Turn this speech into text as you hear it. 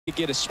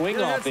get a swing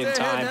off in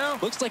time.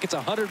 Looks like it's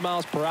 100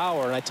 miles per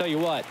hour, and I tell you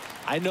what,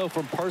 I know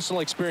from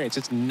personal experience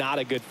it's not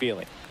a good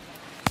feeling.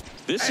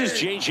 This is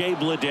J.J.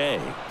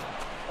 Bleday.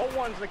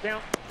 0-1's the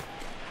count.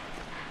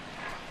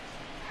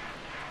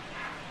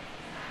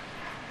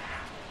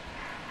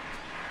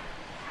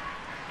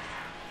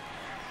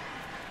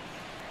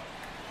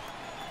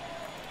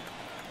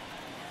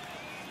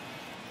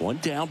 One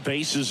down,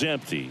 base is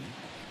empty.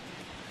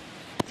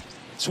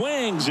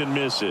 Swings and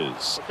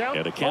misses.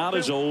 And the count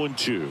is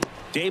 0-2.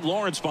 Dave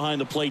Lawrence behind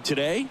the plate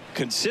today.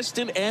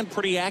 Consistent and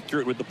pretty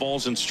accurate with the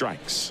balls and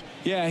strikes.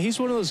 Yeah, he's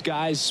one of those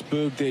guys,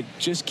 Spook, that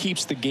just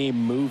keeps the game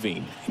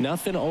moving.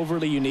 Nothing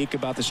overly unique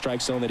about the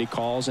strike zone that he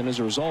calls, and as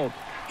a result,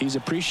 he's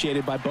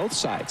appreciated by both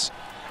sides.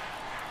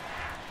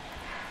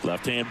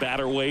 Left-hand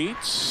batter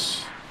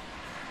waits.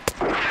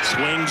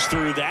 Swings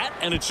through that,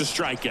 and it's a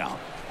strikeout.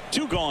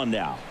 2 gone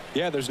now.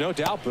 Yeah, there's no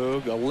doubt,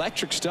 Boog.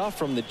 Electric stuff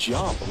from the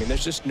jump. I mean,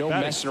 there's just no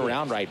messing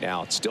around right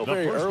now. It's still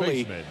very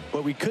early,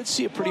 but we could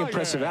see a pretty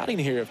impressive outing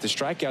here if the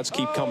strikeouts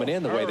keep coming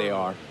in the way they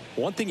are.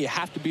 One thing you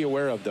have to be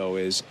aware of, though,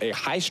 is a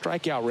high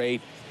strikeout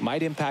rate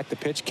might impact the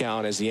pitch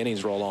count as the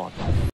innings roll on.